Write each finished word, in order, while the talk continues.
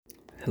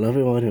Hello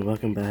everyone and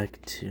welcome back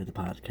to the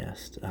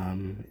podcast.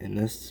 In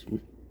this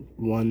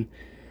one,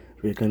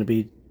 we're going to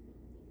be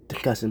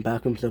discussing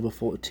Backrooms level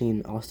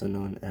 14, also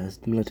known as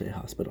the military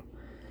hospital.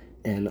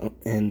 And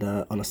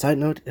on a side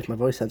note, if my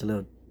voice sounds a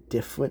little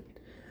different,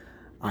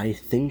 I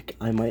think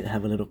I might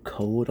have a little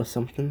cold or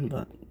something,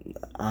 but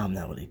I'm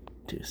not really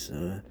too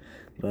sure.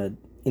 But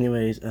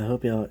anyways, I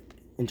hope y'all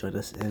enjoy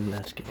this and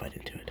let's get right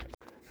into it.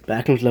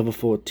 Backrooms level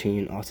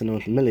 14, also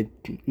known as the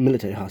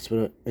military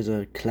hospital, is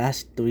a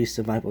class 3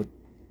 survival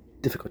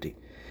difficulty.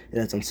 It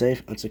has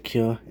unsafe,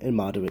 unsecure, and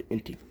moderate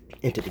entity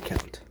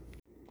count.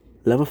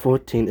 Level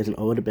 14 is an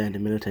old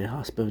abandoned military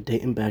hospital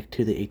dating back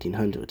to the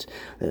 1800s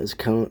that is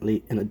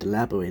currently in a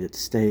dilapidated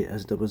state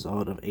as the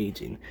result of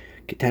aging.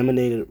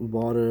 Contaminated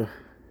water,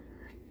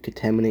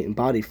 contaminating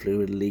body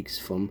fluid leaks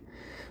from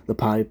the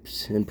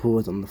pipes and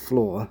pools on the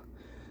floor.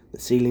 The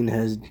ceiling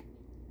has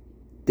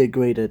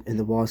degraded and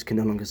the walls can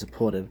no longer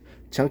support it.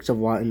 Chunks of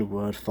rotten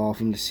wood fall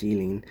from the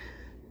ceiling,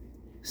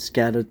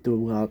 scattered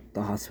throughout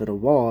the hospital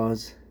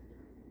walls.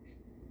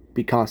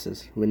 Be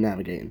cautious when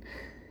navigating,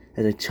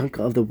 as a chunk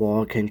of the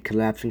wall can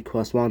collapse and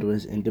crush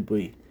wanderers and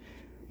debris.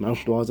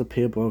 Most walls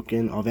appear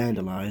broken or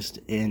vandalized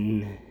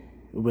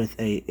with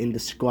a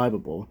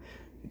indescribable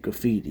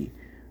graffiti.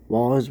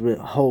 Walls with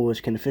holes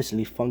can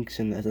efficiently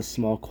function as a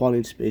small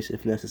crawling space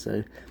if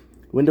necessary.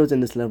 Windows in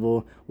this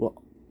level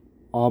will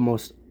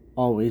almost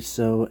always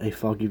show a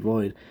foggy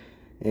void,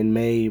 and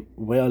may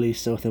rarely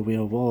show the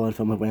real world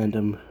from a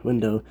random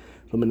window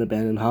from an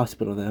abandoned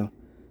hospital there.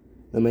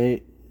 They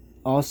may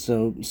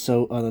also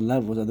show other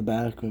levels of the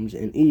backrooms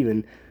and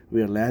even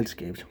real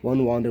landscapes.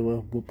 One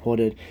wanderer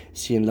reported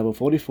seeing level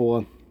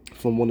 44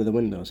 from one of the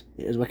windows.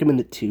 It is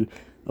recommended to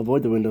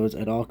avoid the windows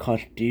at all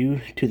costs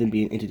due to them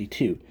being Entity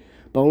 2.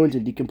 Bones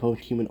and decomposed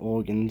human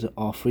organs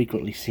are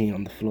frequently seen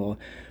on the floor,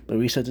 but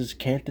researchers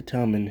can't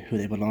determine who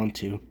they belong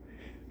to.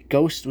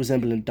 Ghosts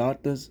resembling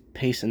doctors,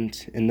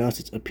 patients, and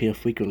nurses appear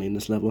frequently in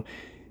this level,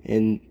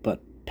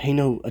 but pay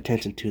no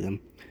attention to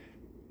them.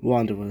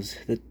 Wanderers.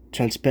 The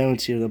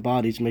transparency of their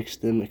bodies makes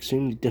them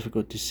extremely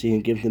difficult to see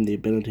and gives them the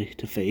ability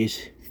to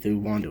phase through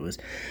wanderers.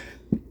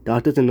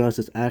 Doctors and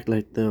nurses act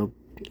like their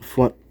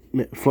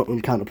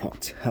frontline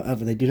counterparts.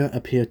 However, they do not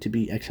appear to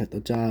be excellent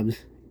at their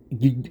jobs,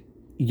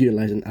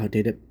 utilizing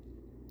outdated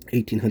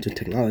 1800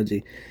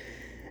 technology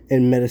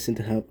and medicine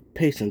to help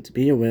patients.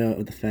 Be aware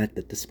of the fact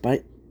that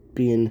despite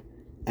being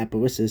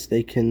apparatus,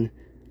 they can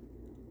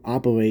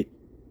operate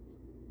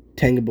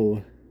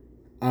tangible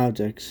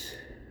objects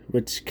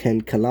which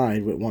can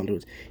collide with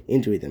wanderers,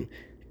 injure them.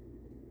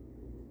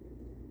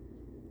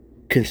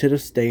 Consider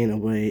staying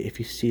away if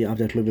you see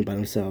objects moving by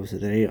themselves.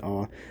 There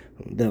are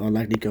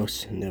likely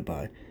ghosts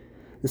nearby.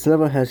 This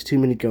level has too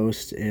many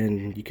ghosts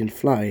and you can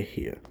fly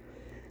here.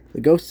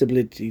 The ghost's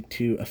ability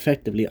to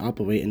effectively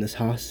operate in this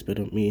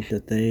hospital means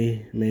that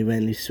they may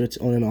randomly switch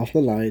on and off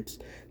the lights,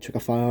 trigger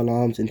fire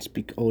alarms, and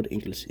speak Old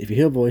English. If you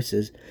hear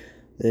voices,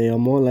 they are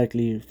more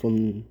likely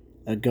from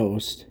a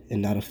ghost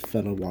and not a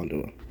fellow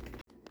wanderer.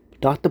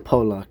 Dr.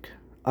 Pollock.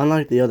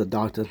 Unlike the other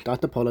doctors,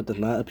 Dr. Pollock does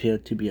not appear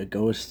to be a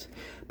ghost,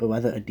 but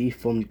rather a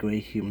deformed gray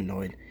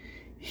humanoid.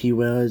 He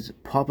wears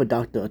proper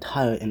doctor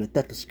attire and a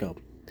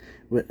stethoscope,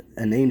 with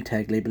a name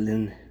tag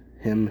labeling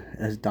him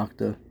as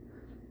Dr.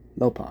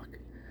 Lopak.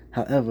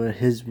 However,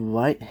 his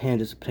right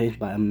hand is replaced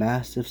by a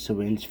massive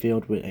syringe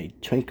filled with a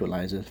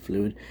tranquilizer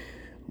fluid,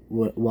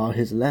 while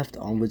his left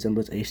arm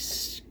resembles a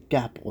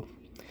scalpel.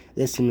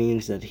 This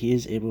means that he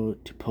is able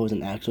to pose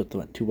an actual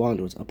threat to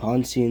wanderers.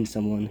 Upon seeing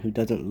someone who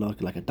doesn't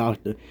look like a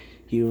doctor,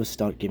 he will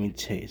start giving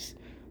chase,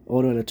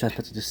 ordering the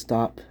trespasser to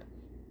stop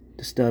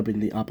disturbing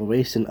the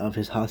operation of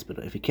his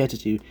hospital. If he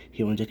catches you,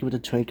 he will inject you with a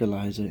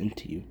tranquilizer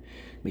into you,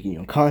 making you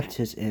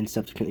unconscious and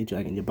subsequently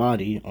dragging your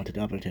body onto the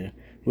operator,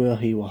 where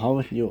he will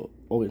harvest your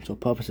organs for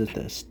purposes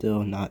that are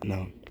still not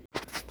known.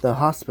 The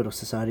Hospital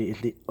Society is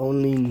the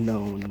only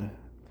known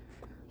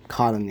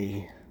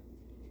colony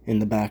in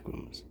the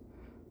Backrooms.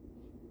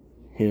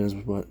 Here's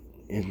what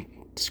is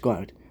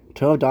described.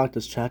 12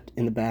 doctors trapped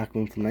in the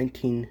backroom from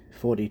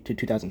 1940 to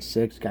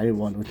 2006 guided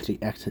wanderers to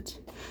the exits.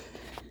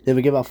 They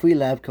would give out free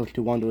lab coats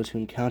to wanderers who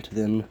encounter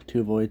them to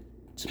avoid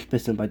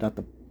suspicion by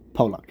Dr.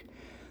 Pollock.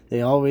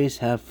 They always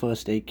have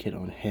first aid kit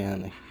on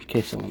hand in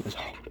case someone is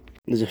harmed.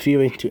 There's a few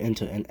ways to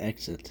enter and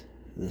exit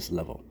this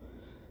level.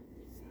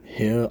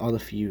 Here are the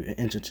few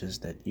entrances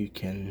that you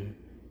can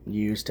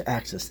use to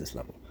access this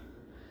level.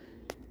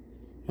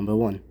 Number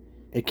 1.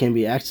 It can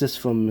be accessed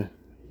from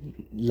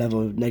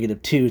level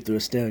 -2 through a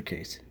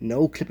staircase.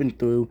 No clipping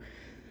through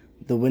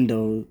the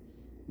windows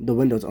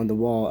on the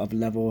wall of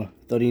level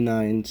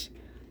 39's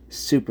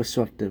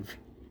superstructive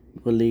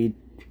will lead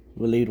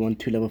one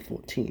to level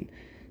 14.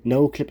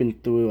 No clipping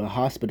through a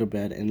hospital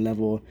bed in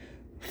level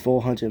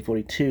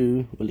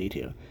 442 will lead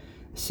here.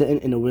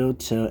 Sitting in a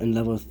wheelchair in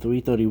level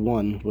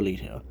 331 will lead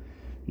here.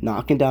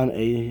 Knocking down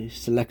a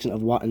selection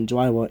of rotten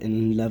drywall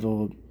in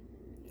level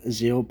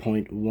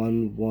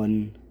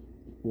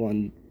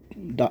 0.111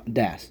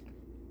 dash.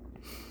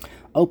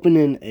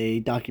 Opening a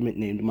document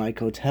named My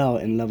Hotel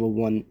in level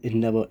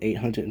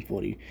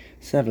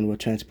 847 will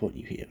transport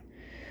you here.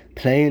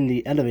 Playing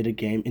the elevator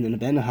game in an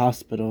abandoned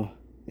hospital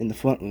in the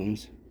front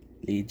rooms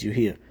leads you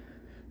here.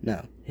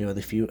 Now, here are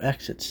the few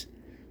exits.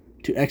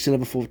 To exit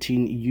level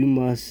 14, you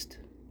must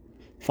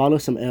follow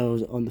some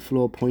arrows on the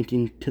floor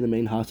pointing to the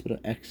main hospital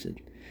exit.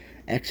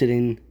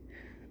 Exiting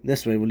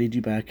this way will lead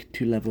you back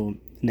to level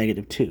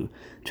 -2.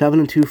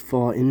 Traveling too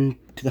far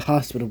into the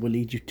hospital will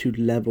lead you to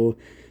level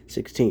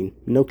 16.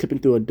 No clipping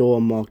through a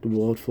door marked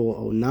Ward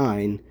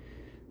 409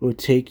 will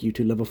take you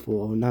to level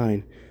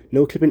 409.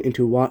 No clipping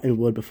into rotten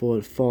wood before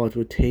it falls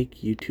will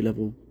take you to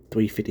level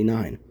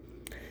 359.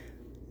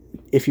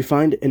 If you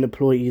find an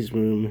employee's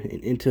room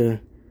and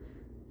enter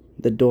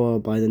the door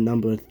by the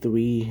number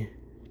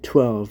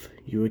 312,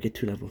 you will get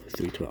to level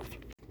 312.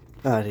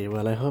 Alrighty,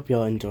 well, I hope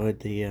y'all enjoyed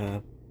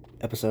the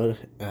episode.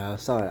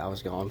 Sorry I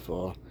was gone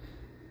for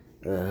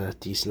a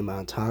decent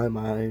amount of time.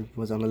 I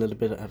was on a little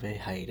bit of a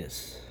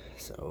hiatus.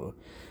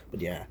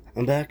 But yeah,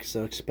 I'm back,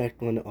 so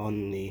expect one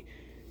on the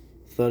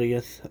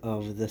 30th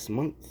of this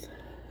month.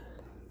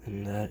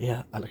 And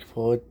yeah, I look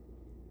forward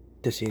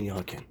to seeing y'all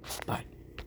again. Bye.